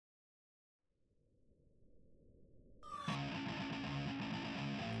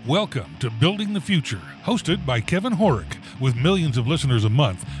Welcome to Building the Future, hosted by Kevin Horick. With millions of listeners a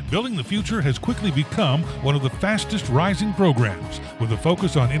month, Building the Future has quickly become one of the fastest rising programs, with a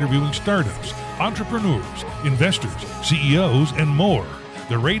focus on interviewing startups, entrepreneurs, investors, CEOs, and more.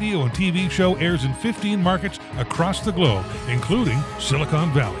 The radio and TV show airs in 15 markets across the globe, including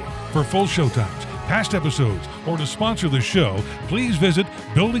Silicon Valley. For full showtimes, past episodes, or to sponsor the show, please visit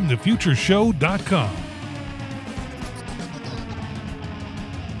buildingthefutureshow.com.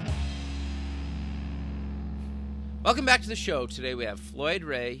 Welcome back to the show. Today we have Floyd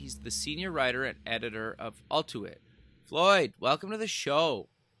Wray. He's the senior writer and editor of Altuit. Floyd, welcome to the show.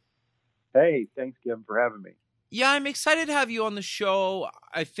 Hey, thanks, Kevin, for having me. Yeah, I'm excited to have you on the show.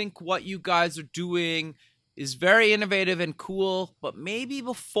 I think what you guys are doing is very innovative and cool, but maybe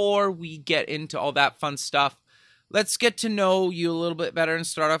before we get into all that fun stuff, let's get to know you a little bit better and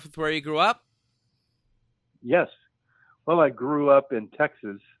start off with where you grew up. Yes. Well, I grew up in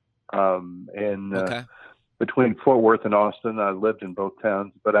Texas, between Fort Worth and Austin. I lived in both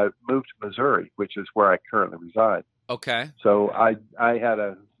towns, but I moved to Missouri, which is where I currently reside. Okay. So I had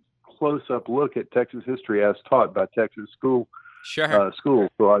a close-up look at Texas history as taught by Texas school. Sure. School.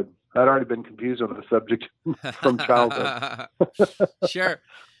 So I'd already been confused on the subject from childhood. Sure.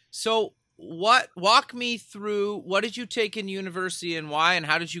 So walk me through, what did you take in university and why, and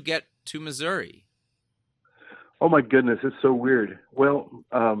how did you get to Missouri? Oh my goodness, it's so weird. Well,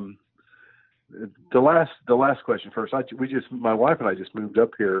 the last question first. My wife and I just moved up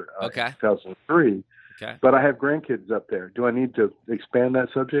here in 2003. Okay. But I have grandkids up there. Do I need to expand that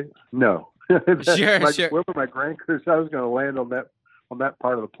subject? No. Sure. Where were my grandkids? I was going to land on that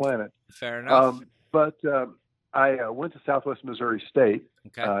part of the planet. Fair enough. I went to Southwest Missouri State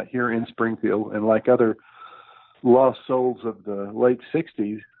here in Springfield, and like other lost souls of the late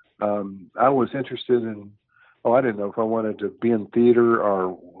 '60s, I was interested in. I didn't know if I wanted to be in theater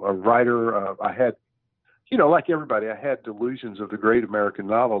or a writer. I had, like everybody, I had delusions of the great American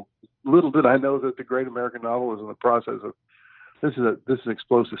novel. Little did I know that the great American novel was in the process of, this is an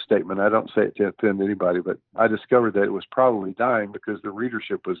explosive statement. I don't say it to offend anybody, but I discovered that it was probably dying because the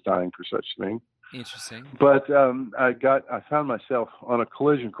readership was dying for such thing. Interesting. But I found myself on a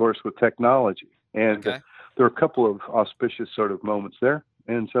collision course with technology, and there were a couple of auspicious sort of moments there.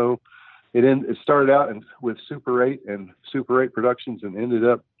 And so it started out with Super 8 and Super 8 Productions, and ended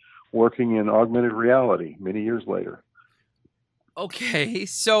up working in augmented reality many years later. Okay,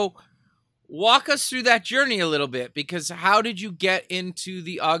 so walk us through that journey a little bit, because how did you get into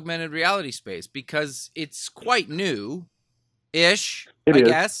the augmented reality space? Because it's quite new-ish, I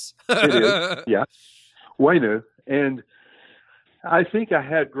guess. It is, yeah, way new. And I think I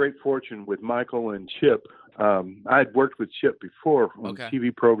had great fortune with Michael and Chip. I had worked with Chip before on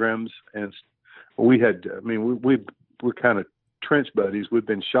TV programs, and we were kind of trench buddies. We'd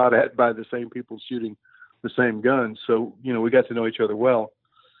been shot at by the same people shooting the same guns. So, we got to know each other well.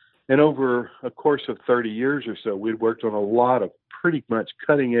 And over a course of 30 years or so, we'd worked on a lot of pretty much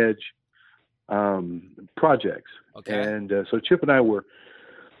cutting edge projects. Okay. And so Chip and I were,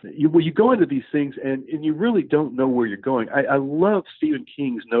 you go into these things and you really don't know where you're going. I love Stephen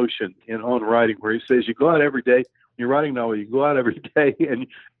King's notion on writing, where he says you go out every day, when you're writing a novel, you go out every day and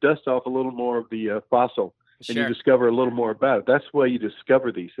dust off a little more of the fossil, and you discover a little more about it. That's the way you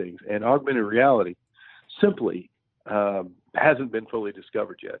discover these things. And augmented reality simply hasn't been fully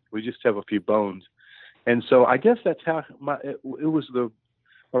discovered yet. We just have a few bones. And so I guess that's how it was.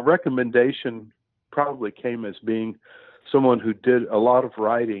 A recommendation probably came as being someone who did a lot of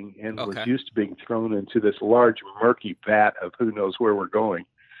writing and was used to being thrown into this large, murky vat of who knows where we're going.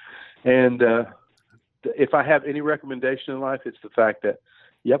 And if I have any recommendation in life, it's the fact that,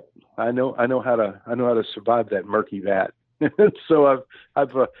 I know how to survive that murky vat. So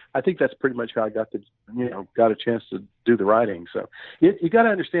I think that's pretty much how I got a chance to do the writing. So you got to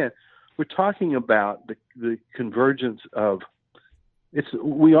understand, we're talking about the convergence of.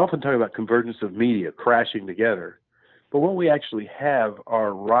 We often talk about convergence of media crashing together. But what we actually have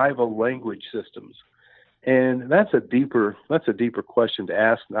are rival language systems, and that's a deeper question to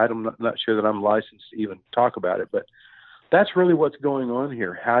ask. I'm not sure that I'm licensed to even talk about it, but that's really what's going on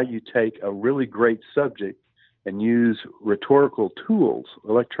here. How you take a really great subject and use rhetorical tools,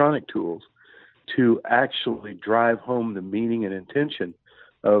 electronic tools, to actually drive home the meaning and intention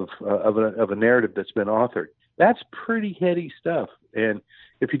of a narrative that's been authored. That's pretty heady stuff, and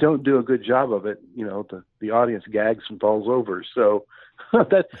if you don't do a good job of it, the audience gags and falls over. So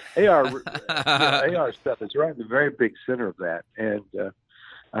that AR stuff is right in the very big center of that. And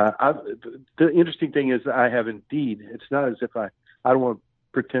the interesting thing is, I have indeed. It's not as if I don't want to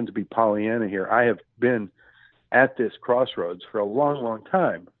pretend to be Pollyanna here. I have been at this crossroads for a long, long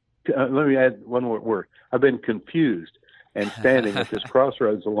time. Let me add one more word. I've been confused and standing at this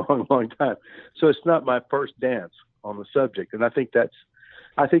crossroads a long, long time. So it's not my first dance on the subject. And I think that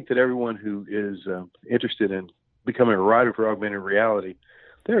everyone who is interested in becoming a writer for augmented reality,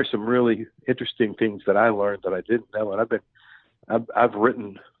 there are some really interesting things that I learned that I didn't know. And I've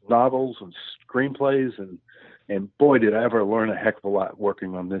written novels and screenplays, and boy, did I ever learn a heck of a lot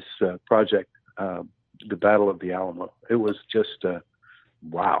working on this project, The Battle of the Alamo. It was just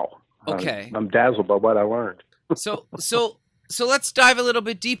wow. Okay. I'm dazzled by what I learned. So let's dive a little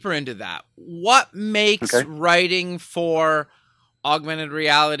bit deeper into that. What makes writing for augmented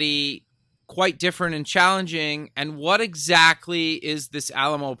reality quite different and challenging, and what exactly is this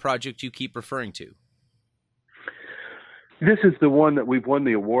Alamo project you keep referring to? This is the one that we've won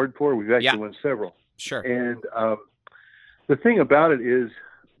the award for. We've actually won several. Sure. And the thing about it is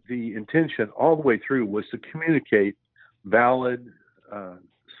the intention all the way through was to communicate valid,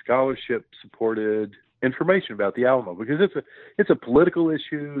 scholarship-supported information about the Alamo, because it's a political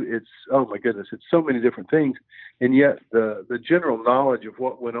issue. It's, oh my goodness, it's so many different things, and yet the general knowledge of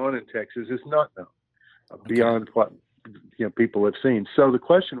what went on in Texas is not known beyond what people have seen. So the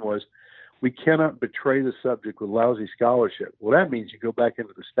question was, we cannot betray the subject with lousy scholarship. Well, that means you go back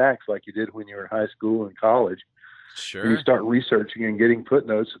into the stacks like you did when you were in high school and college. Sure. And you start researching and getting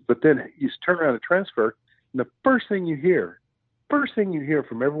footnotes, but then you turn around and transfer, and the first thing you hear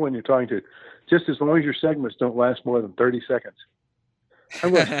from everyone you're talking to, just as long as your segments don't last more than 30 seconds.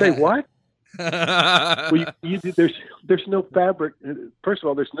 I'm going to say, what? Well, there's no fabric. First of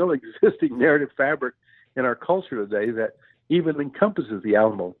all, there's no existing narrative fabric in our culture today that even encompasses the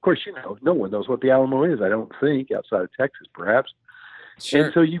Alamo. Of course, no one knows what the Alamo is, I don't think, outside of Texas, perhaps. Sure.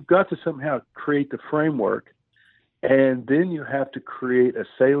 And so you've got to somehow create the framework, and then you have to create a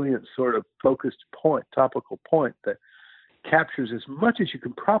salient sort of focused point, topical point that captures as much as you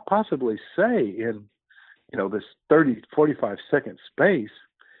can possibly say in, this 30, 45 second space,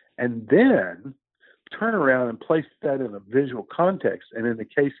 and then turn around and place that in a visual context. And in the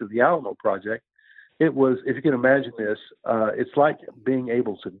case of the Alamo project, it was, if you can imagine this, it's like being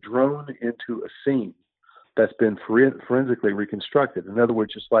able to drone into a scene that's been forensically reconstructed. In other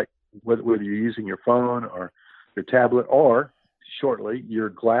words, just like whether you're using your phone or your tablet or, shortly, your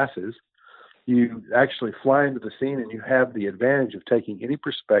glasses, you actually fly into the scene and you have the advantage of taking any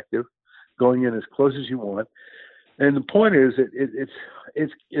perspective, going in as close as you want. And the point is,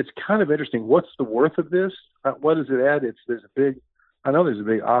 it's kind of interesting. What's the worth of this? What does it add? There's a big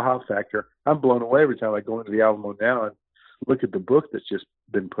aha factor. I'm blown away every time I go into the Alamo now and look at the book that's just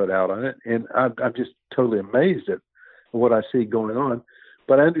been put out on it, and I'm just totally amazed at what I see going on.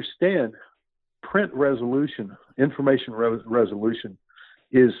 But I understand print resolution, information resolution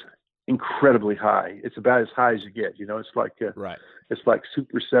is incredibly high. It's about as high as you get. It's like It's like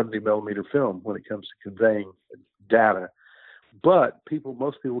super 70 millimeter film when it comes to conveying data. But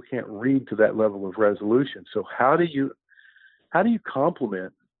most people can't read to that level of resolution. So how do you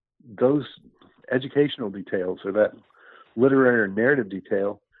complement those educational details or that literary or narrative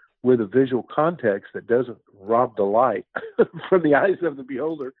detail with a visual context that doesn't rob the light from the eyes of the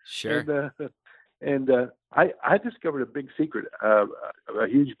beholder? Sure. And I discovered a big secret, a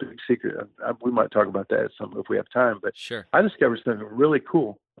huge big secret. We might talk about that if we have time. But sure. I discovered something really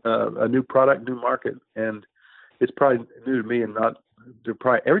cool, a new product, new market, and it's probably new to me. And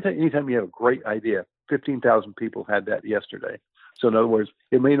anytime you have a great idea, 15,000 people had that yesterday. So in other words,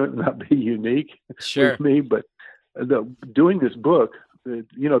 it may not be unique with me, but doing this book,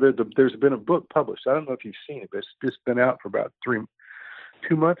 there's been a book published. I don't know if you've seen it, but it's just been out for about 2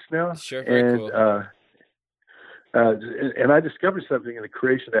 months now. Sure, very cool. And I discovered something in the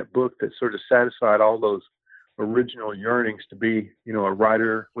creation of that book that sort of satisfied all those original yearnings to be, a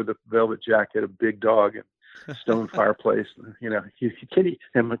writer with a velvet jacket, a big dog, and stone fireplace.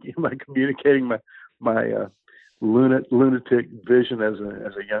 Am I communicating my lunatic vision as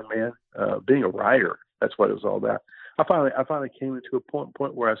a young man? Being a writer, that's what it was all about. I finally came into a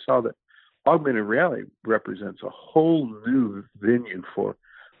point where I saw that augmented reality represents a whole new venue for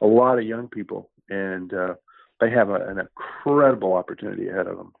a lot of young people, and they have an incredible opportunity ahead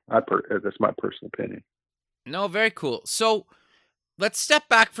of them. That's my personal opinion. No, very cool. So let's step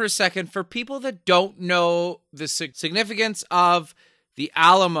back for a second. For people that don't know the significance of the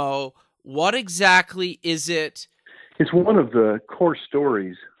Alamo, what exactly is it? It's one of the core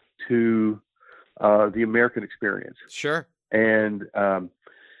stories to the American experience. Sure. And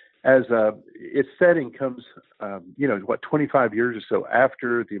as its setting comes, 25 years or so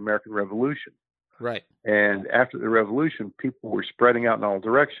after the American Revolution. Right. And after the Revolution, people were spreading out in all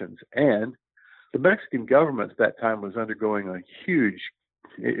directions. And the Mexican government at that time was undergoing a huge.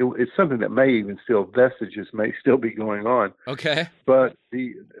 It's something that may even still vestiges may still be going on. Okay. But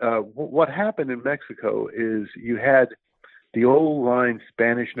what happened in Mexico is you had the old line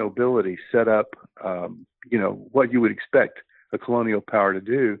Spanish nobility set up, what you would expect a colonial power to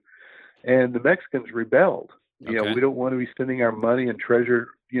do, and the Mexicans rebelled. We don't want to be sending our money and treasure,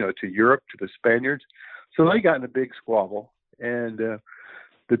 to Europe, to the Spaniards. So they got in a big squabble, and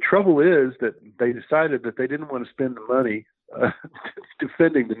the trouble is that they decided that they didn't want to spend the money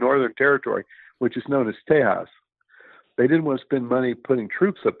defending the Northern Territory, which is known as Tejas. They didn't want to spend money putting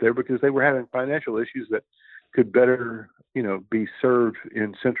troops up there because they were having financial issues that could better, be served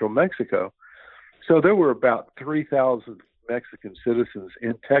in central Mexico. So there were about 3,000 Mexican citizens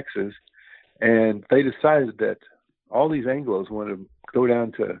in Texas, and they decided that all these Anglos wanted to go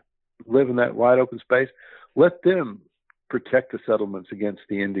down to live in that wide open space. Let them protect the settlements against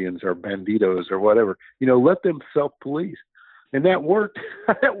the Indians or banditos or whatever. Let them self-police. And that worked.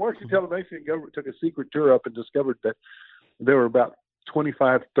 That worked until the Mexican government took a secret tour up and discovered that there were about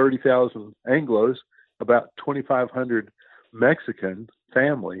 30,000 Anglos, about 2,500 Mexican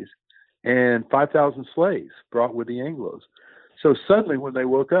families, and 5,000 slaves brought with the Anglos. So suddenly, when they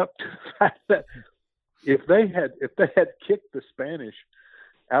woke up to the fact that if they had kicked the Spanish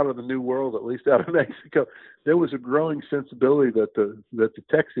out of the New World, at least out of Mexico, there was a growing sensibility that the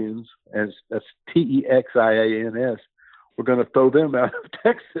Texians, as Texians, were going to throw them out of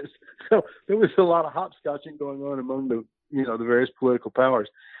Texas. So there was a lot of hopscotching going on among the the various political powers.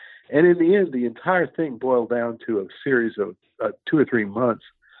 And in the end, the entire thing boiled down to a series of 2 or 3 months,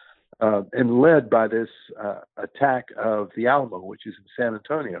 and led by this attack of the Alamo, which is in San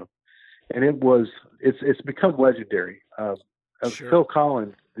Antonio. And it's become legendary. Sure. Phil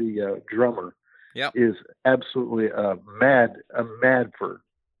Collins, the drummer, is absolutely mad for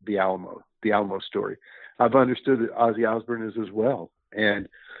the Alamo story. I've understood that Ozzy Osbourne is as well. And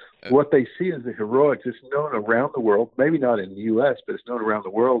what they see as the heroics is known around the world, maybe not in the U.S., but it's known around the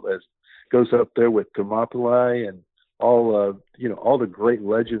world as goes up there with Thermopylae and all the great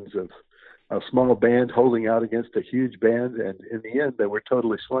legends of a small band holding out against a huge band. And in the end, they were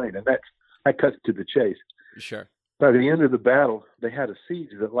totally slain. And that cuts to the chase. Sure. By the end of the battle, they had a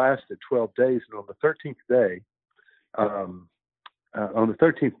siege that lasted 12 days. And on the 13th day,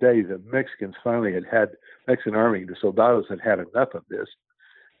 the Mexicans finally Mexican army, the soldados had enough of this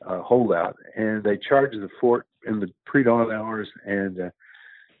holdout, and they charged the fort in the pre-dawn hours. And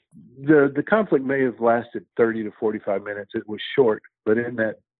the conflict may have lasted 30 to 45 minutes. It was short, but in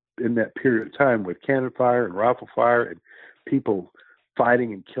that period of time, with cannon fire and rifle fire and people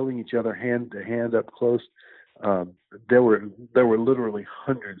fighting and killing each other hand to hand up close, there were literally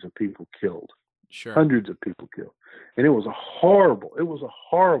hundreds of people killed. Sure. Hundreds of people killed, and it was a horrible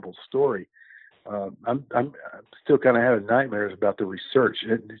story. I'm still kind of having nightmares about the research.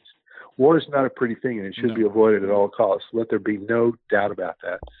 War is not a pretty thing, and it should be avoided at all costs. Let there be no doubt about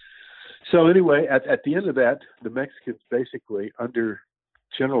that. So anyway, at the end of that, the Mexicans basically, under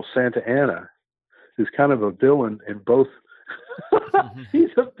General Santa Anna, who's kind of a villain in both.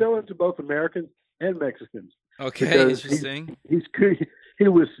 He's a villain to both Americans and Mexicans. Okay, interesting. He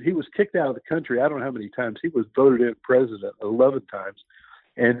was kicked out of the country. I don't know how many times. He was voted in president 11 times.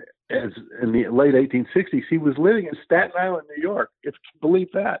 And as in the late 1860s, he was living in Staten Island, New York, if you can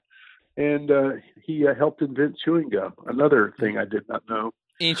believe that. And he helped invent chewing gum, another thing I did not know.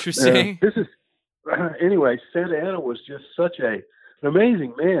 Interesting. Anyway, Santa Anna was just such an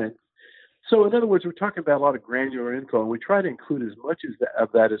amazing man. So in other words, we're talking about a lot of granular info, and we try to include as much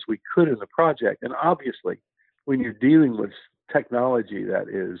of that as we could in the project. And obviously, when you're dealing with technology that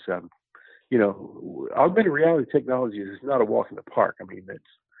is, augmented reality technology is not a walk in the park. I mean,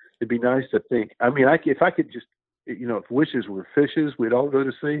 it'd be nice to think. I mean, if I could just, if wishes were fishes, we'd all go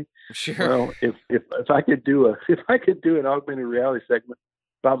to sea. Sure. Well, if I could do an augmented reality segment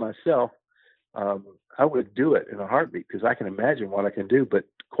by myself, I would do it in a heartbeat because I can imagine what I can do. But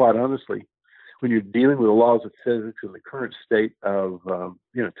quite honestly, when you're dealing with the laws of physics and the current state of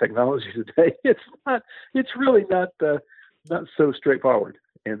technology today, it's really not so straightforward.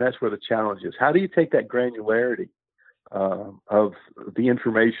 And that's where the challenge is. How do you take that granularity of the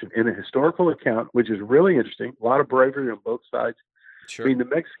information in a historical account, which is really interesting, a lot of bravery on both sides. Sure. I mean,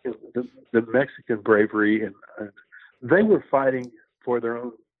 the Mexican bravery, and they were fighting for their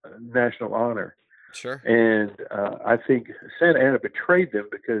own national honor. Sure. And I think Santa Anna betrayed them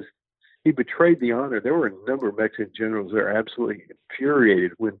because he betrayed the honor. There were a number of Mexican generals that are absolutely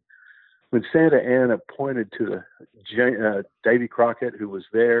infuriated when Santa Anna pointed to the Davy Crockett, who was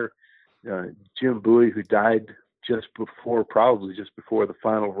there, Jim Bowie, who died probably just before the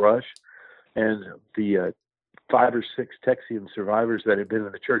final rush, and the 5 or 6 Texian survivors that had been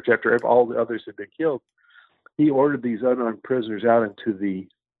in the church after all the others had been killed, he ordered these unarmed prisoners out into the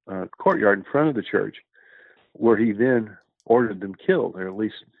courtyard in front of the church, where he then ordered them killed, or at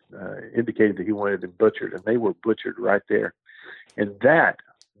least indicated that he wanted them butchered, and they were butchered right there. And that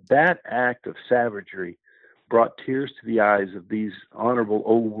act of savagery brought tears to the eyes of these honorable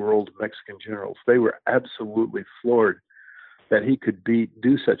old world Mexican generals. They were absolutely floored that he could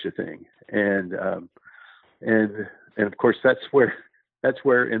do such a thing. And of course that's where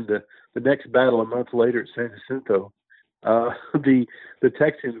in the next battle a month later at San Jacinto, the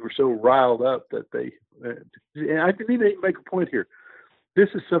Texans were so riled up that they, and I need to make a point here. This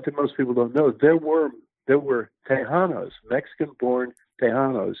is something most people don't know. There were Tejanos, Mexican-born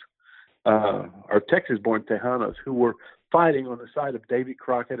Tejanos, or Texas-born Tejanos, who were fighting on the side of Davy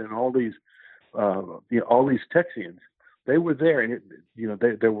Crockett and all these Texians. They were there, and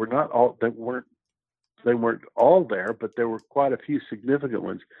they weren't all there, but there were quite a few significant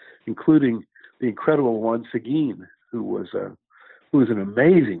ones, including the incredible Juan Seguin, who was an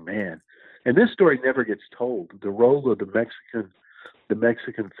amazing man. And this story never gets told, the role of the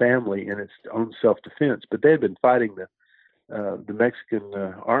Mexican family in its own self-defense. But they had been fighting the Mexican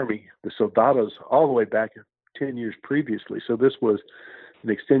army, the soldados, all the way back 10 years previously. So this was an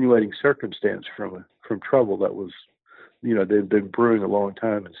extenuating circumstance from trouble that was, they'd been brewing a long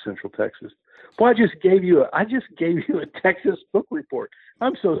time in Central Texas. Well, I just gave you a Texas book report.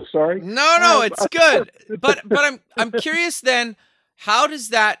 I'm so sorry. No, it's good. But I'm curious then, how does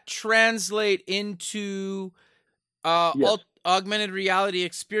that translate into Yes. augmented reality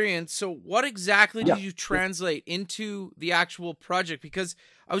experience? So what exactly did you translate into the actual project? Because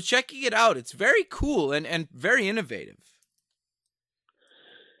I was checking it out. It's very cool and very innovative.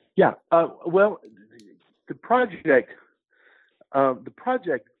 Yeah. Well, the project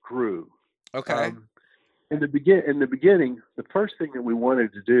grew. Okay. In the beginning, the first thing that we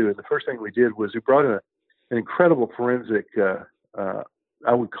wanted to do, and the first thing we did, was we brought in an incredible forensic,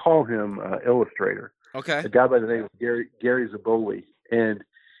 I would call him illustrator. Okay. A guy by the name of Gary Zaboli. And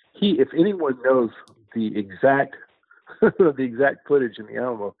if anyone knows the exact footage in the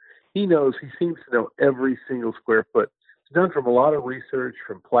Alamo, he seems to know every single square foot. It's done from a lot of research,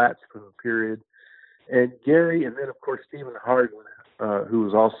 from plats from the period. And Gary, and then of course Stephen Hardin, who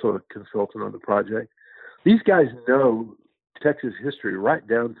was also a consultant on the project. These guys know Texas history right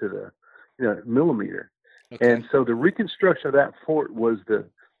down to the millimeter. Okay. And so the reconstruction of that fort was the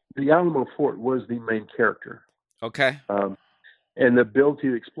Alamo Fort was the main character. Okay. And the ability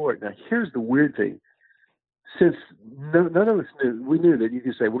to explore it. Now, here's the weird thing. Since none of us knew, we knew that you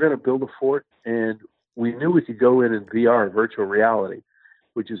could say, we're going to build a fort, and we knew we could go in VR, virtual reality,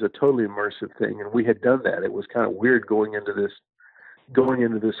 which is a totally immersive thing. And we had done that. It was kind of weird going into this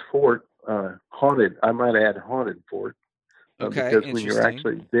fort, haunted, I might add haunted fort. Okay. Because when you're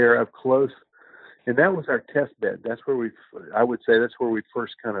actually there up close, and that was our test bed. That's where I would say that's where we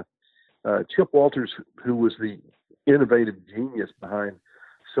first kind of, Chip Walters, who was the innovative genius behind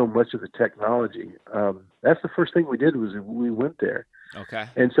so much of the technology. That's the first thing we did was we went there. Okay.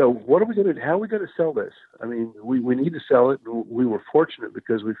 And so what are we going to, how are we going to sell this? I mean, we need to sell it. We were fortunate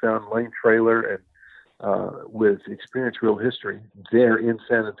because we found Lane Traylor and, with experience, real history there in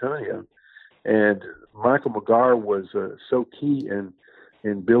San Antonio. And Michael McGarr was so key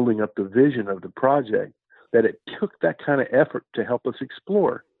in building up the vision of the project that it took that kind of effort to help us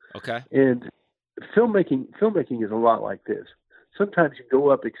explore. Okay. And filmmaking is a lot like this. Sometimes you go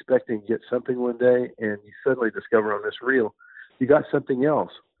up expecting to get something one day, and you suddenly discover on this reel you got something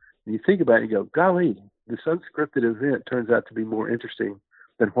else. And you think about it, and you go, golly, this unscripted event turns out to be more interesting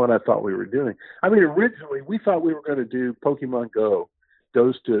than what I thought we were doing. I mean, originally we thought we were going to do Pokemon Go,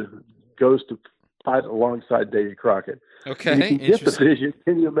 goes to fight alongside Davy Crockett. Okay, and you can get the vision.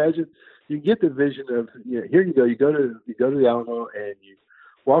 Can you imagine? You get the vision of, here you go. You go to the Alamo and you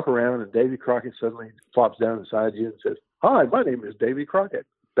walk around, and Davy Crockett suddenly flops down beside you and says, "Hi, my name is Davy Crockett."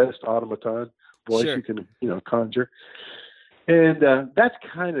 Best automaton voice you can conjure. And that's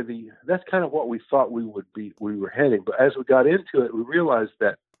kind of what we thought we were heading. But as we got into it, we realized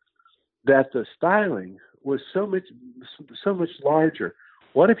that the styling was so much larger.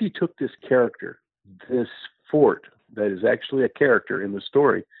 What if you took this character, this fort that is actually a character in the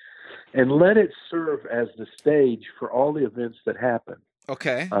story, and let it serve as the stage for all the events that happen?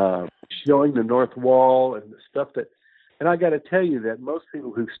 Okay. Showing the North Wall and the stuff that, and I got to tell you that most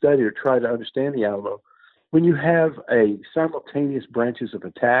people who study or try to understand the Alamo, when you have a simultaneous branches of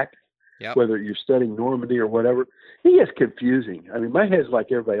attack, whether you're studying Normandy or whatever, it gets confusing. I mean, my head's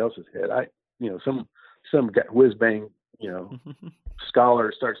like everybody else's head. Some whiz bang,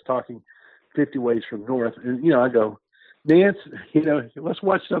 scholar starts talking, 50 Ways from North. And, I go, Nance, let's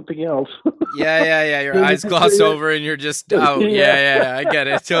watch something else. Yeah. Your eyes gloss over and you're just out. Yeah. I get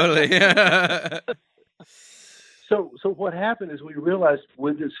it. Totally. So what happened is we realized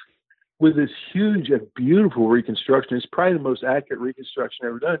with this huge and beautiful reconstruction, it's probably the most accurate reconstruction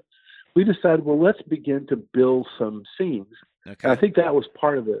ever done. We decided, well, let's begin to build some scenes. Okay. And I think that was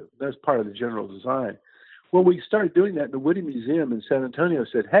part of the general design. Well, we started doing that. The Woody Museum in San Antonio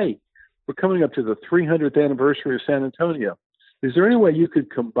said, hey, we're coming up to the 300th anniversary of San Antonio. Is there any way you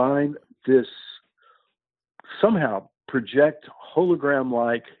could combine this, somehow project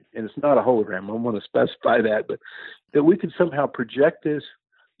hologram-like, and it's not a hologram, I want to specify that, but that we could somehow project this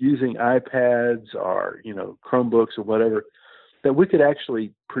using iPads or, Chromebooks or whatever, that we could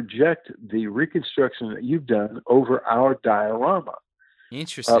actually project the reconstruction that you've done over our diorama.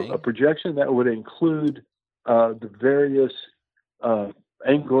 Interesting. A projection that would include the various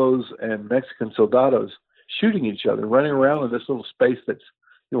Anglos and Mexican soldados shooting each other, running around in this little space that's,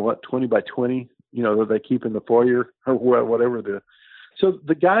 20 by 20, that they keep in the foyer or whatever. So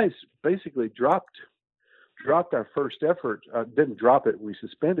the guys basically dropped our first effort, didn't drop it, we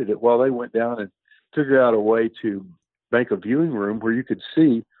suspended it while they went down and figured out a way to make a viewing room where you could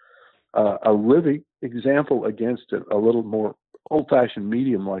see a living example against a little more old-fashioned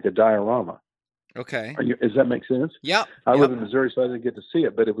medium like a diorama. Okay. Does that make sense? Yeah. I live in Missouri, so I didn't get to see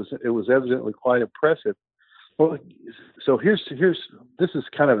it, but it was evidently quite impressive. Well, so this is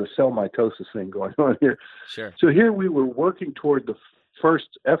kind of a cell mitosis thing going on here. Sure. So here we were working toward the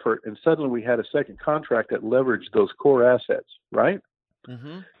first effort, and suddenly we had a second contract that leveraged those core assets, right?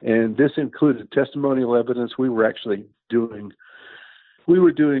 Mm-hmm. And this included testimonial evidence. We were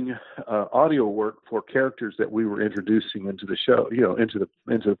doing audio work for characters that we were introducing into the show, into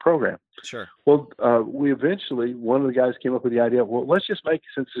the program. Sure. Well, we eventually, one of the guys came up with the idea, well, let's just make,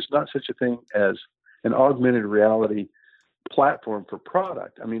 since there's not such a thing as an augmented reality platform for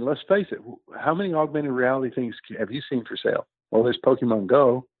product. I mean, let's face it, how many augmented reality things have you seen for sale? Well, there's Pokemon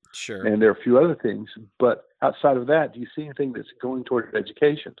Go. Sure. And there are a few other things, but outside of that, do you see anything that's going toward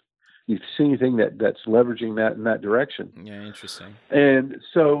education? Do you see anything that's leveraging that in that direction? Yeah, interesting. And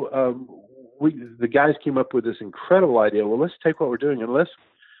so the guys came up with this incredible idea. Well, let's take what we're doing and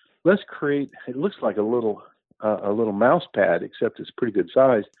let's create. It looks like a little mouse pad, except it's pretty good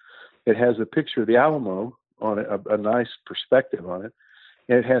size. It has a picture of the Alamo on it, a nice perspective on it,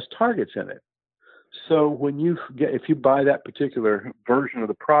 and it has targets in it. So if you buy that particular version of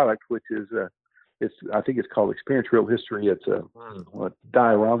the product, which is I think it's called Experience Real History. It's a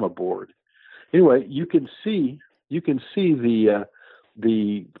diorama board. Anyway, you can see the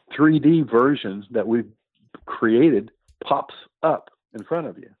 3D versions that we've created pops up in front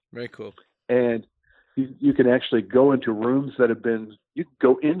of you. Very cool. And you can actually go into rooms you can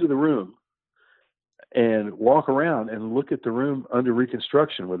go into the room and walk around and look at the room under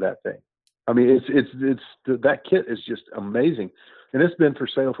reconstruction with that thing. I mean, that kit is just amazing, and it's been for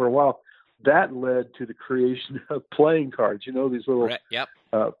sale for a while. That led to the creation of playing cards. These little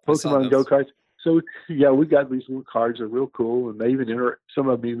Pokemon Go cards. So yeah, we got these little cards that are real cool, and they even some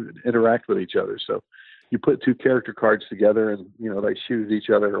of them even interact with each other. So you put two character cards together, and they shoot at each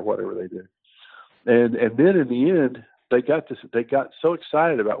other or whatever they do. And then in the end, they got so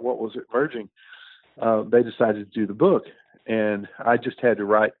excited about what was emerging, they decided to do the book. And I just had to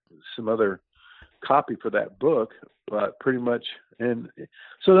write some other copy for that book, but pretty much. And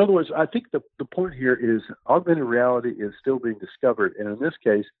so in other words, I think the point here is augmented reality is still being discovered. And in this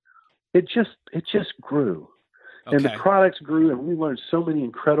case, it just grew. Okay. And the products grew, and we learned so many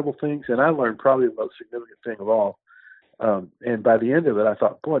incredible things. And I learned probably the most significant thing of all. And by the end of it, I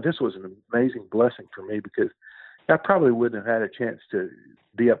thought, boy, this was an amazing blessing for me, because I probably wouldn't have had a chance to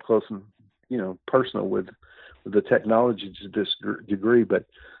be up close and, personal with the technology to this degree. But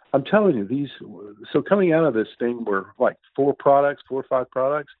I'm telling you, so coming out of this thing were like 4 or 5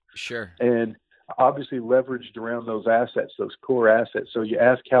 products. Sure. And obviously leveraged around those assets, those core assets. So you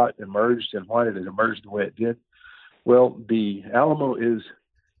ask how it emerged and why did it emerge the way it did? Well, the Alamo is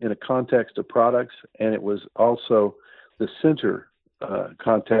in a context of products, and it was also the center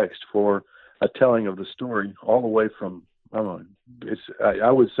context for a telling of the story, all the way from, I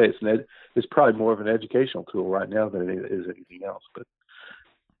would say it's probably more of an educational tool right now than it is anything else. But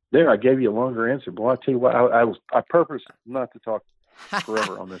there, I gave you a longer answer. Boy, I tell you what, I purpose not to talk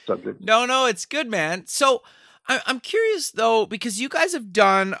forever on this subject. No, it's good, man. So I'm curious though, because you guys have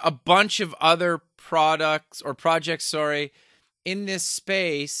done a bunch of other projects in this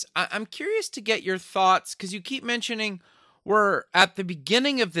space. I'm curious to get your thoughts, because you keep mentioning we're at the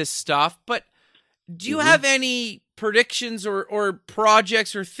beginning of this stuff, but do you have any predictions or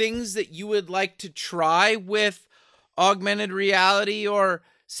projects or things that you would like to try with augmented reality or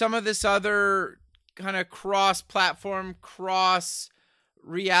some of this other kind of cross-platform,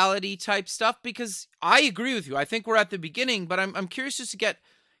 cross-reality type stuff? Because I agree with you. I think we're at the beginning, but I'm curious just to get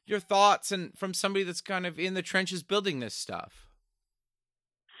your thoughts and from somebody that's kind of in the trenches building this stuff.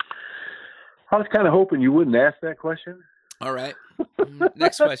 I was kind of hoping you wouldn't ask that question. All right.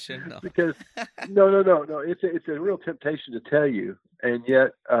 Next question. No. Because no. It's a real temptation to tell you, and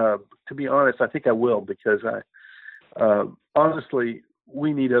yet, to be honest, I think I will, because honestly,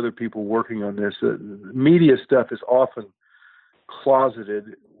 we need other people working on this. Media stuff is often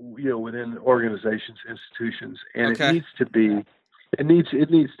closeted, within organizations, institutions, and Okay. it needs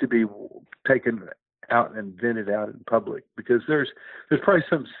to be taken out and vented out in public, because there's probably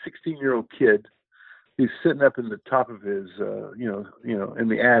some 16-year-old kid who's sitting up in the top of his, in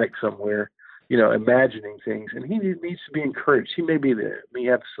the attic somewhere, imagining things, and he needs to be encouraged. He may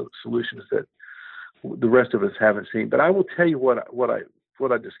have solutions that the rest of us haven't seen. But I will tell you what I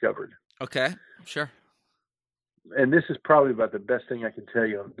discovered. Okay, sure. And this is probably about the best thing I can tell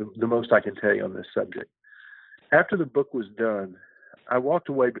you, the most I can tell you on this subject. After the book was done, I walked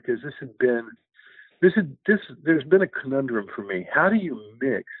away because there's been a conundrum for me. How do you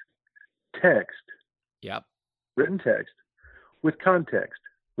mix text, Yep, written text, with context,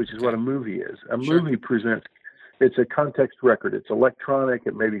 which is Okay. what a movie is? A Sure. movie presents, it's a context record. It's electronic,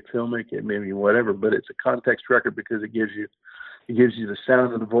 it may be filmic, it may be whatever, but it's a context record because it gives you the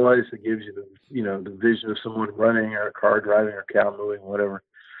sound of the voice, it gives you the vision of someone running or a car driving or a cow moving, whatever.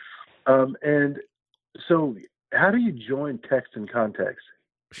 And so how do you join text and context?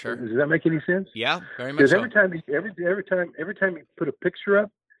 sure. Does that make any sense? Yeah, very much Because so. every time you put a picture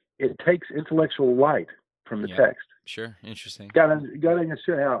up, it takes intellectual light from the Yeah. text. Sure, interesting. Got to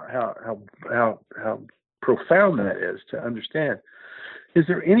understand how profound that is to understand. Is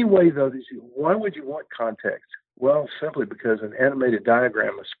there any way though why would you want context? Well, simply because an animated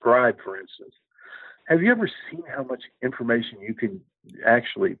diagram, a scribe, for instance. Have you ever seen how much information you can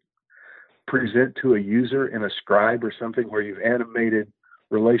actually present to a user in a scribe or something where you've animated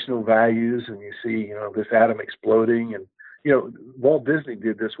relational values and you see, this atom exploding? And, Walt Disney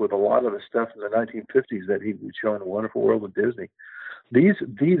did this with a lot of the stuff in the 1950s that he would show in A Wonderful World of Disney. These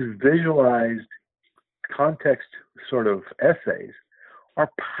visualized context sort of essays are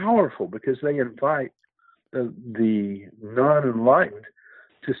powerful because they invite the non-enlightened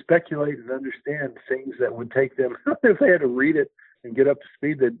to speculate and understand things that would take them, if they had to read it and get up to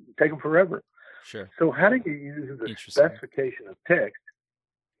speed, that'd take them forever. Sure. So how do you use the Interesting. specification of text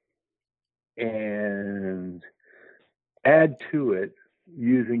and add to it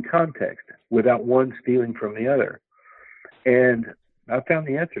using context without one stealing from the other? And I found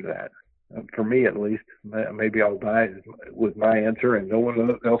the answer to that. For me, at least. Maybe I'll die with my answer, and no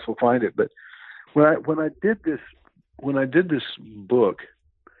one else will find it. But when I did this book,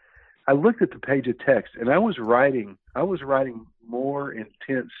 I looked at the page of text, and I was writing more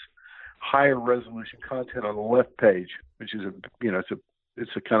intense, higher resolution content on the left page, which is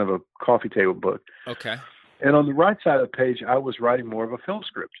it's a kind of a coffee table book. Okay. And on the right side of the page, I was writing more of a film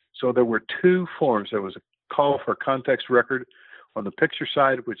script. So there were two forms. There was a call for context record on the picture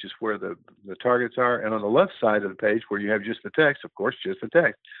side, which is where the targets are, and on the left side of the page where you have just the text, of course, just the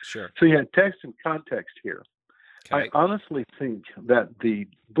text. Sure. So you had text and context here. Okay. I honestly think that the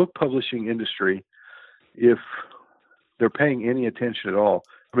book publishing industry, if they're paying any attention at all,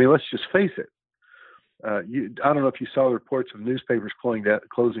 I mean, let's just face it. I don't know if you saw the reports of newspapers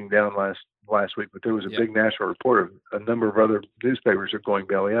closing down last week, but there was a big national report of a number of other newspapers are going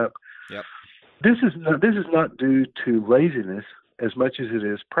belly up. Yep. This is not due to laziness as much as it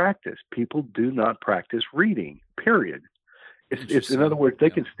is practice. People do not practice reading, period. It's in other words, they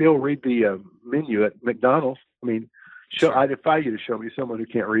can still read the menu at McDonald's. I mean, Sure. I defy you to show me someone who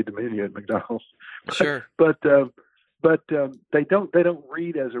can't read the menu at McDonald's. Sure. But they don't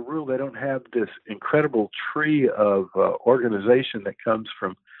read as a rule. They don't have this incredible tree of organization that comes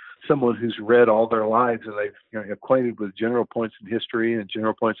from someone who's read all their lives and they've acquainted with general points in history and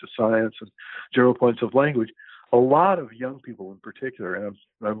general points of science and general points of language. A lot of young people in particular, and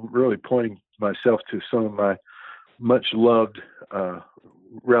I'm really pointing myself to some of my much loved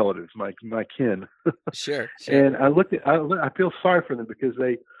relatives, my kin. Sure. And I feel sorry for them because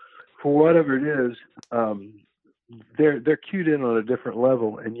they, for whatever it is, they're cued in on a different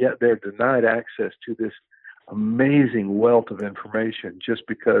level, and yet they're denied access to this amazing wealth of information just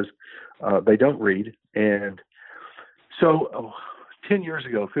because they don't read. And so 10 years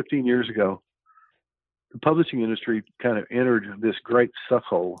ago, 15 years ago, the publishing industry kind of entered this great suck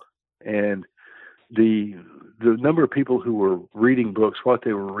hole, and the number of people who were reading books, what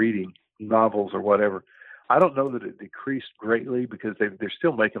they were reading, novels or whatever, I don't know that it decreased greatly because they're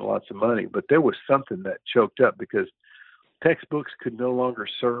still making lots of money, but there was something that choked up because textbooks could no longer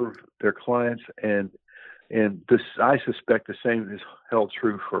serve their clients, and this, I suspect the same is held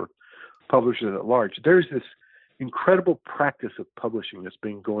true for publishers at large. There's this incredible practice of publishing that's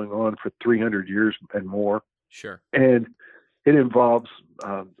been going on for 300 years and more. Sure. And it involves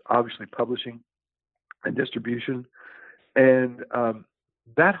obviously publishing and distribution, and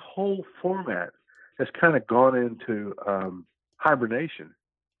that whole format has kind of gone into hibernation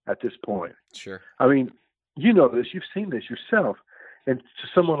at this point. Sure. I mean, you know this, you've seen this yourself. And to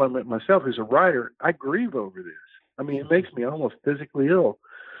someone like myself who's a writer, I grieve over this. I mean, it makes me almost physically ill.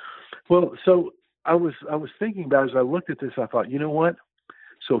 Well, so I was thinking about it, as I looked at this, I thought, you know what?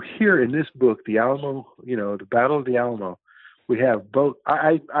 So here in this book, The Alamo, the Battle of the Alamo, we have both.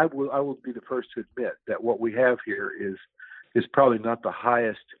 I will be the first to admit that what we have here is probably not the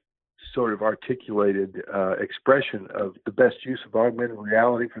highest sort of articulated expression of the best use of augmented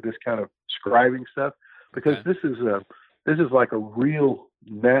reality for this kind of scribing stuff, because this is like a real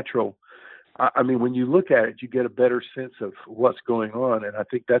natural. I mean, when you look at it, you get a better sense of what's going on, and I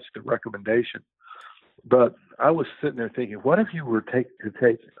think that's the recommendation. But I was sitting there thinking, what if you were to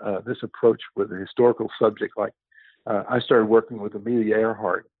take this approach with a historical subject? Like I started working with Amelia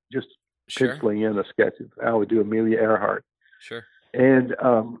Earhart, just penciling in a sketch of how we do Amelia Earhart. Sure. And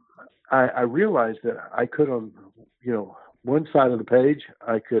I realized that I could, on one side of the page,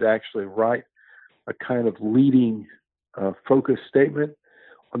 I could actually write a kind of leading focus statement.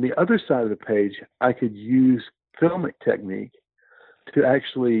 On the other side of the page, I could use filmic technique to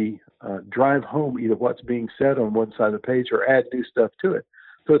actually drive home either what's being said on one side of the page or add new stuff to it.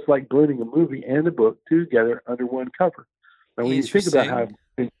 So it's like blending a movie and a book together under one cover. And when you think about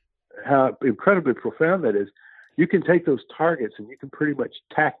how incredibly profound that is, you can take those targets and you can pretty much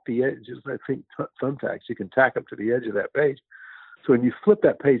tack the edges. I think thumbtacks, you can tack them to the edge of that page. So when you flip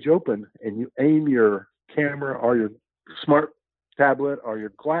that page open and you aim your camera or your smart tablet or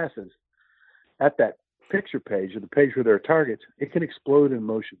your glasses at that picture page or the page where there are targets, it can explode in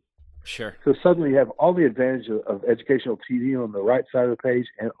motion. Sure. So suddenly you have all the advantage of educational TV on the right side of the page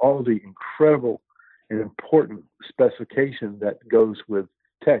and all the incredible and important specification that goes with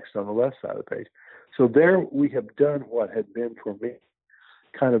text on the left side of the page. So there we have done what had been for me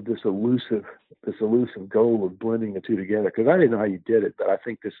kind of this elusive goal of blending the two together, because I didn't know how you did it, but I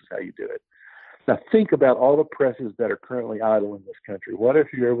think this is how you do it. Now think about all the presses that are currently idle in this country. What if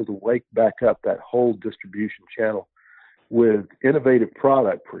you're able to wake back up that whole distribution channel with innovative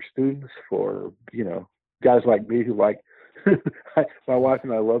product for students, for, guys like me who like, my wife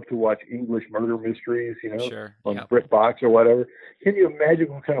and I love to watch English murder mysteries, on BritBox or whatever. Can you imagine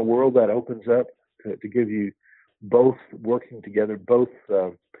what kind of world that opens up to give you both working together, both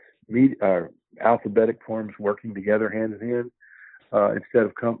alphabetic forms working together hand in hand instead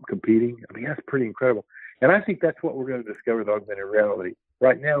of competing? I mean, that's pretty incredible. And I think that's what we're going to discover with augmented reality.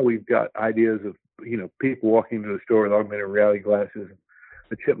 Right now, we've got ideas of, people walking into the store with augmented reality glasses, and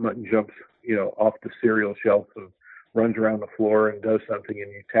the chipmunk jumps, off the cereal shelf and runs around the floor and does something,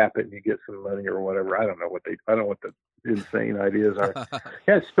 and you tap it and you get some money or whatever. I don't know what the insane ideas are.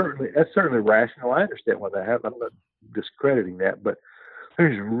 That's certainly rational. I understand why that happens. I'm not discrediting that, but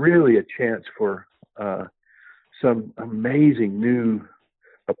there's really a chance for some amazing new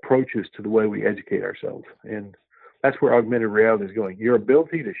approaches to the way we educate ourselves. And that's where augmented reality is going. Your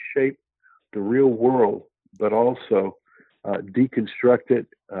ability to shape the real world, but also deconstruct it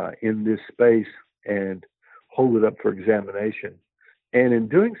in this space and hold it up for examination. And in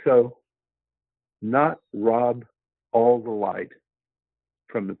doing so, not rob all the light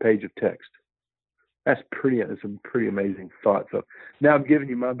from the page of text. That's a pretty amazing thought. So now I'm giving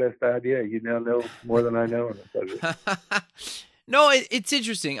you my best idea. You now know more than I know on the subject. No, it's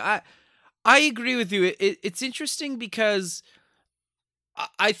interesting. I agree with you. It's interesting because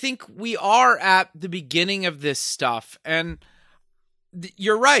I think we are at the beginning of this stuff, and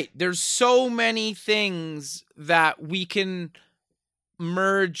you're right. There's so many things that we can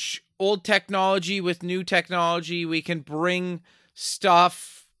merge old technology with new technology. We can bring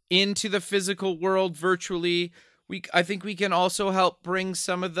stuff into the physical world virtually. I think we can also help bring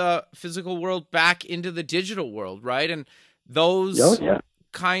some of the physical world back into the digital world, right? And those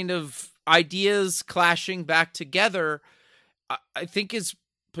kind of ideas clashing back together, I think is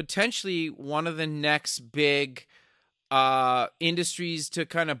potentially one of the next big industries to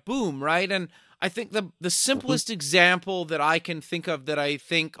kind of boom, right? And I think the simplest example that I can think of that I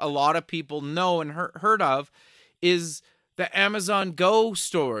think a lot of people know and heard of is the Amazon Go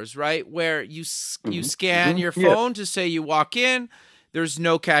stores, right? Where you scan your Yeah. phone to say you walk in. There's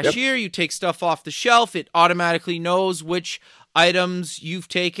no cashier. You take stuff off the shelf. It automatically knows which items you've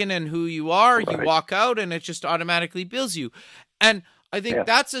taken and who you are. Right. You walk out and it just automatically bills you. And I think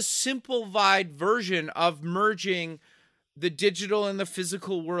that's a simplified version of merging the digital and the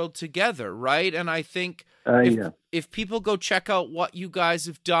physical world together, right? And I think if people go check out what you guys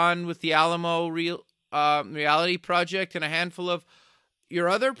have done with the Alamo Reality Project and a handful of your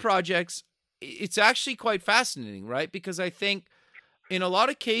other projects, it's actually quite fascinating, right? Because I think in a lot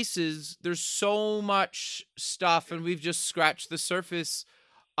of cases, there's so much stuff and we've just scratched the surface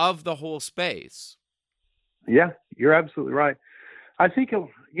of the whole space. Yeah, you're absolutely right. I think,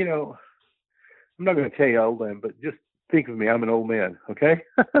 you know, I'm not going to tell you how old I am, but just think of me. I'm an old man, okay?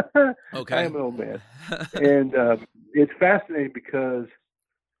 Okay. I am an old man. And it's fascinating because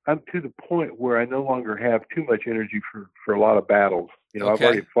I'm to the point where I no longer have too much energy for a lot of battles. You know, I've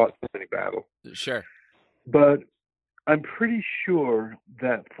already fought so many battles. Sure. But I'm pretty sure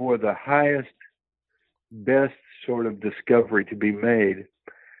that for the highest, best sort of discovery to be made,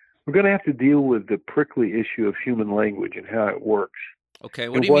 we're going to have to deal with the prickly issue of human language and how it works. Okay,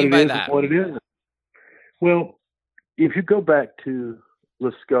 what do you mean by that? What it is. Well, if you go back to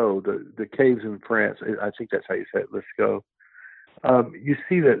Lascaux, the caves in France, I think that's how you say it, Lascaux, you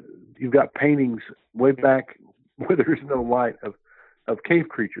see that you've got paintings way back where there's no light of cave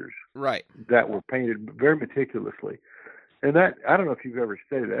creatures, right, that were painted very meticulously. And that, I don't know if you've ever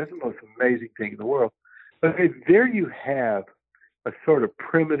studied that. That's the most amazing thing in the world. But there you have a sort of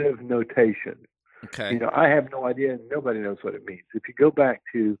primitive notation. Okay. You know, I have no idea, and nobody knows what it means. If you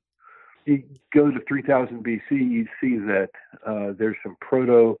go to 3000 BC, you see that there's some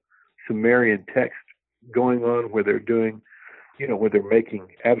Proto-Sumerian text going on where they're doing, you know, where they're making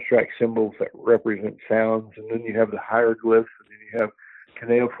abstract symbols that represent sounds, and then you have the hieroglyphs, and then you have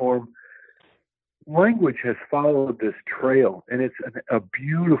cuneiform. Language has followed this trail, and it's a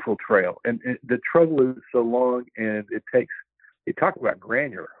beautiful trail. And the trouble is so long, and you talk about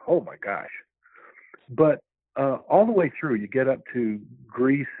grandeur. Oh my gosh. But all the way through, you get up to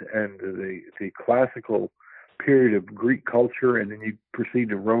Greece and the classical period of Greek culture, and then you proceed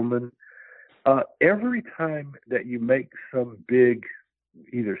to Roman. Every time that you make some big,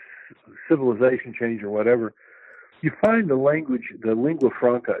 either civilization change or whatever, you find the language, the lingua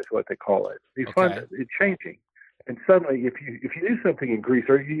franca is what they call it. You find it changing. And suddenly, if you knew something in Greece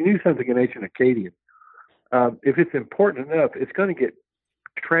or you knew something in ancient Akkadian, if it's important enough, it's going to get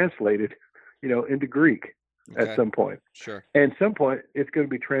translated, you know, into Greek at some point. Sure. And at some point, it's going to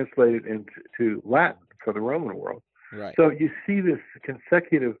be translated into Latin for the Roman world. Right. So you see this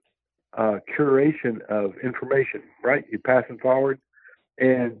consecutive curation of information, right? You're passing forward.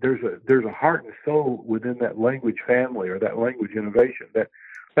 And there's a heart and soul within that language family or that language innovation that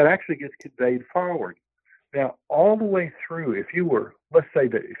actually gets conveyed forward. Now, all the way through, let's say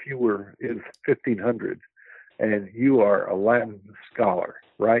that if you were in 1500s and you are a Latin scholar,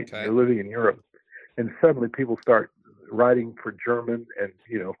 right? Okay. You're living in Europe, and suddenly people start writing for German and,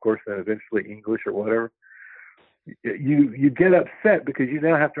 you know, of course, then eventually English or whatever. You get upset because you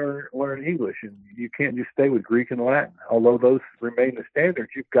now have to learn English, and you can't just stay with Greek and Latin. Although those remain the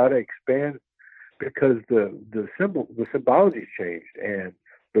standards, you've got to expand because the symbology's changed and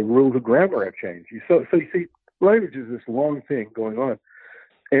the rules of grammar have changed. So you see, language is this long thing going on,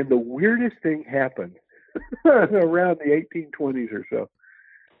 and the weirdest thing happened around the 1820s or so,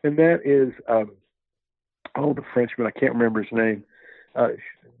 and that is the Frenchman, I can't remember his name,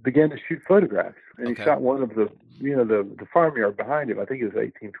 began to shoot photographs, and he shot one of the farmyard behind him. I think it was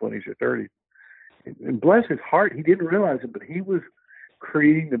 1820s or 30s. And bless his heart, he didn't realize it, but he was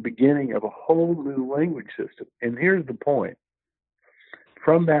creating the beginning of a whole new language system. And here's the point.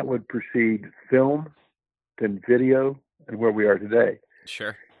 From that would proceed film, then video, and where we are today.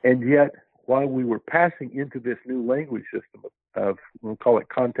 Sure. And yet, while we were passing into this new language system of we'll call it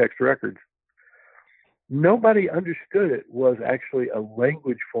context records, nobody understood it was actually a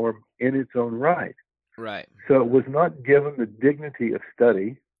language form in its own right. Right. So it was not given the dignity of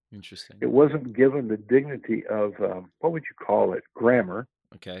study. Interesting. It wasn't given the dignity of, what would you call it, grammar.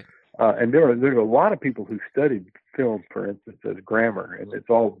 Okay. And there are a lot of people who studied film, for instance, as grammar, and it's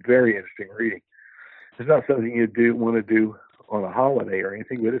all very interesting reading. It's not something you want to do on a holiday or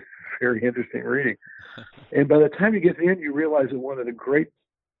anything, but it's very interesting reading. And by the time you get to the end, you realize that one of the great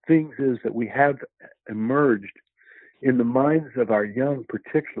things is that we have emerged in the minds of our young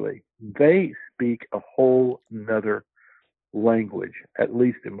particularly. They speak a whole nother language, at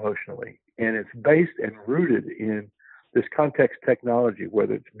least emotionally. And it's based and rooted in this context technology,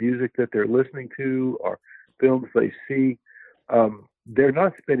 whether it's music that they're listening to or films they see, they're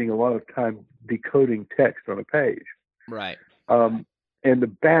not spending a lot of time decoding text on a page. Right. And the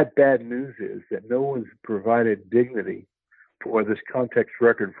bad news is that no one's provided dignity for this context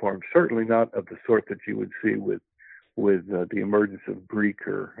record form, certainly not of the sort that you would see with the emergence of Greek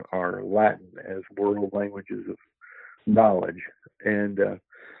or Latin as world languages of knowledge. And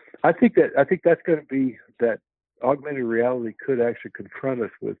I think that's going to be that augmented reality could actually confront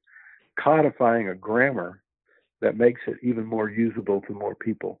us with codifying a grammar that makes it even more usable to more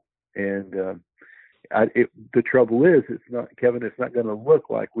people. And the trouble is, it's not going to look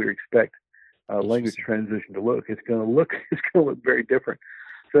like we expect language transition to look. It's going to look very different.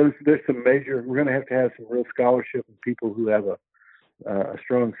 So there's some major. We're going to have some real scholarship and people who have a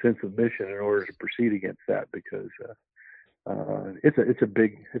strong sense of mission in order to proceed against that, because it's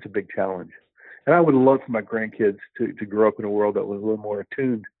a big challenge. And I would love for my grandkids to grow up in a world that was a little more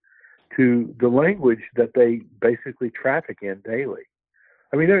attuned to the language that they basically traffic in daily.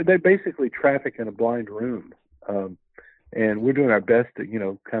 I mean, they basically traffic in a blind room, and we're doing our best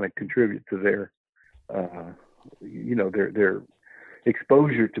to, kind of contribute to their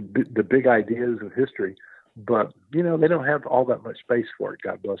exposure to the big ideas of history. But they don't have all that much space for it.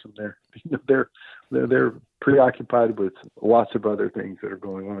 God bless them. They're preoccupied with lots of other things that are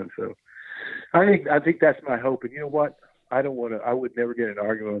going on. So I think that's my hope. And you know what? I would never get an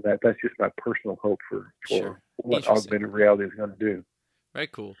argument on that. That's just my personal hope for what augmented reality is going to do. Very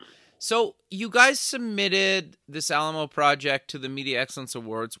cool. So you guys submitted this Alamo project to the Media Excellence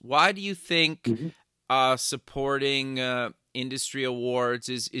Awards. Why do you think supporting industry awards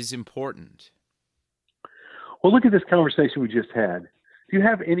is important? Well, look at this conversation we just had. Do you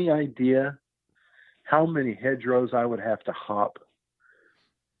have any idea how many hedgerows I would have to hop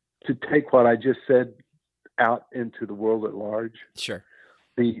to take what I just said out into the world at large? Sure.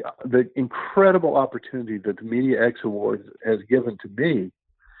 The incredible opportunity that the Media X Awards has given to me,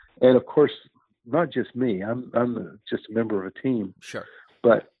 and of course, not just me. I'm just a member of a team. Sure.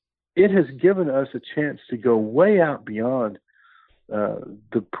 But it has given us a chance to go way out beyond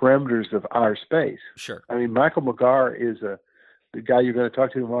the parameters of our space. Sure. I mean, Michael McGarr is the guy you're going to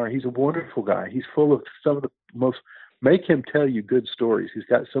talk to tomorrow. He's a wonderful guy. He's full of some of the most. Make him tell you good stories. He's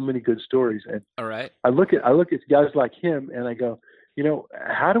got so many good stories. And all right. I look at guys like him and I go,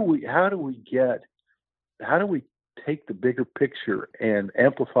 how do we take the bigger picture and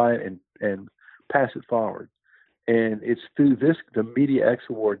amplify it and pass it forward? And it's through the Media X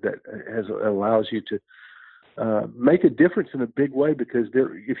Award that allows you to make a difference in a big way, because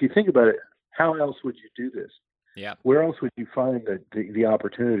if you think about it, how else would you do this? Yeah. Where else would you find the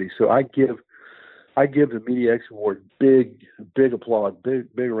opportunity? So I give the Media X Award big applause, big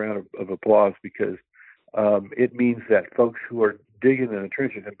round of applause, because it means that folks who are digging in the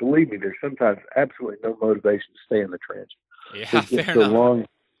trenches, and believe me, there's sometimes absolutely no motivation to stay in the trench. Yeah, fair enough.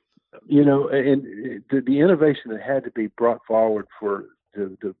 And the innovation that had to be brought forward for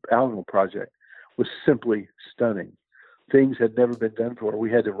the Alamo project was simply stunning. Things had never been done before. We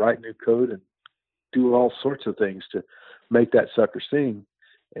had to write new code and do all sorts of things to make that sucker sing.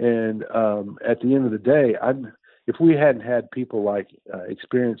 And at the end of the day, if we hadn't had people like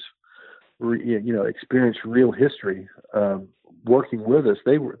experience real history working with us,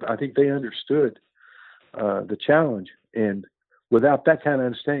 I think they understood the challenge. And without that kind of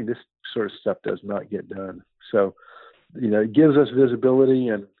understanding, this sort of stuff does not get done. So, it gives us visibility,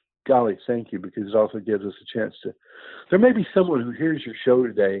 and golly, thank you, because it also gives us a chance to. There may be someone who hears your show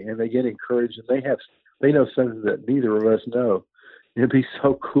today and they get encouraged, and they know something that neither of us know. It'd be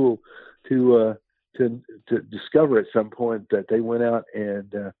so cool to discover at some point that they went out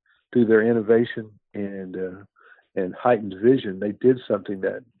and through their innovation and heightened vision, they did something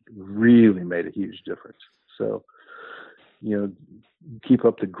that really made a huge difference. So, keep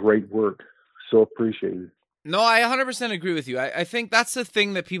up the great work. So appreciated. No, I 100% agree with you. I think that's the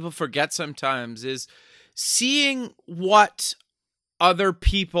thing that people forget sometimes, is seeing what other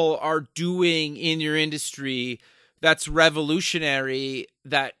people are doing in your industry that's revolutionary,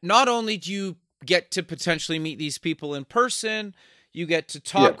 that not only do you get to potentially meet these people in person, you get to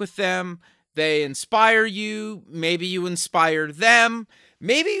talk with them, they inspire you, maybe you inspire them,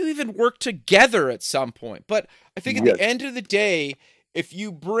 maybe you even work together at some point. But I think at the end of the day, if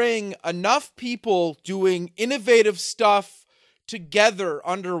you bring enough people doing innovative stuff together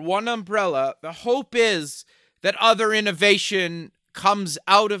under one umbrella, the hope is that other innovation comes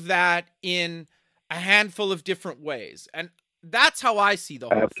out of that in a handful of different ways. And that's how I see the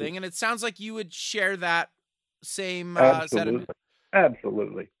whole thing. And it sounds like you would share that same sentiment.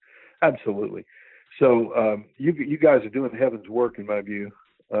 Absolutely. So you guys are doing heaven's work in my view.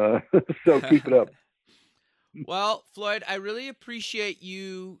 So keep it up. Well, Floyd, I really appreciate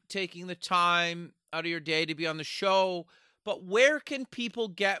you taking the time out of your day to be on the show. But where can people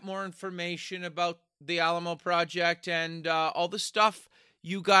get more information about the Alamo Project and all the stuff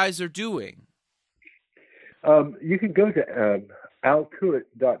you guys are doing? You can go to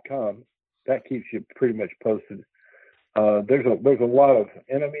Altuit.com. That keeps you pretty much posted. There's a lot of,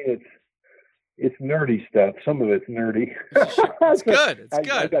 and I mean it's nerdy stuff. Some of it's nerdy. It's good. It's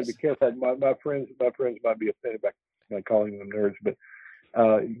good. I got to be careful. My friends might be offended by calling them nerds, but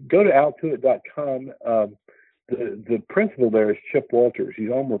go to Altuit.com. The principal there is Chip Walters.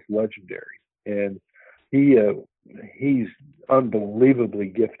 He's almost legendary, and he's unbelievably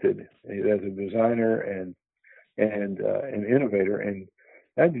gifted as a designer and an innovator. And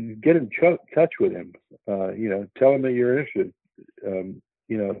I'd get in touch with him. Tell him that you're interested.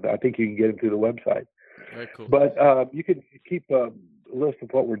 I think you can get him through the website. Very cool. But you can keep a list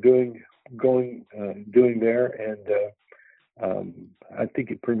of what we're doing there, and I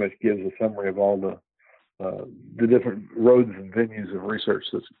think it pretty much gives a summary of all the different roads and venues of research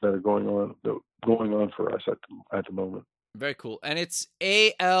that are going on for us at the moment. Very cool. And it's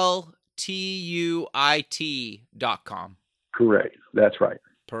Altuit.com. Correct. That's right.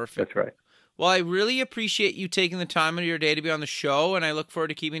 Perfect. That's right. Well, I really appreciate you taking the time out of your day to be on the show, and I look forward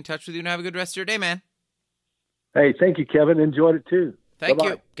to keeping in touch with you, and have a good rest of your day, man. Hey, thank you, Kevin. Enjoyed it too. Thank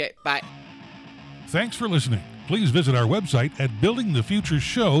Bye-bye. you. Okay, bye. Thanks for listening. Please visit our website at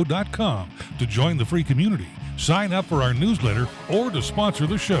buildingthefutureshow.com to join the free community, sign up for our newsletter, or to sponsor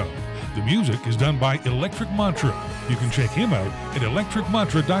the show. The music is done by Electric Mantra. You can check him out at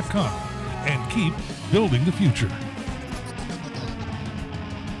electricmantra.com and keep building the future.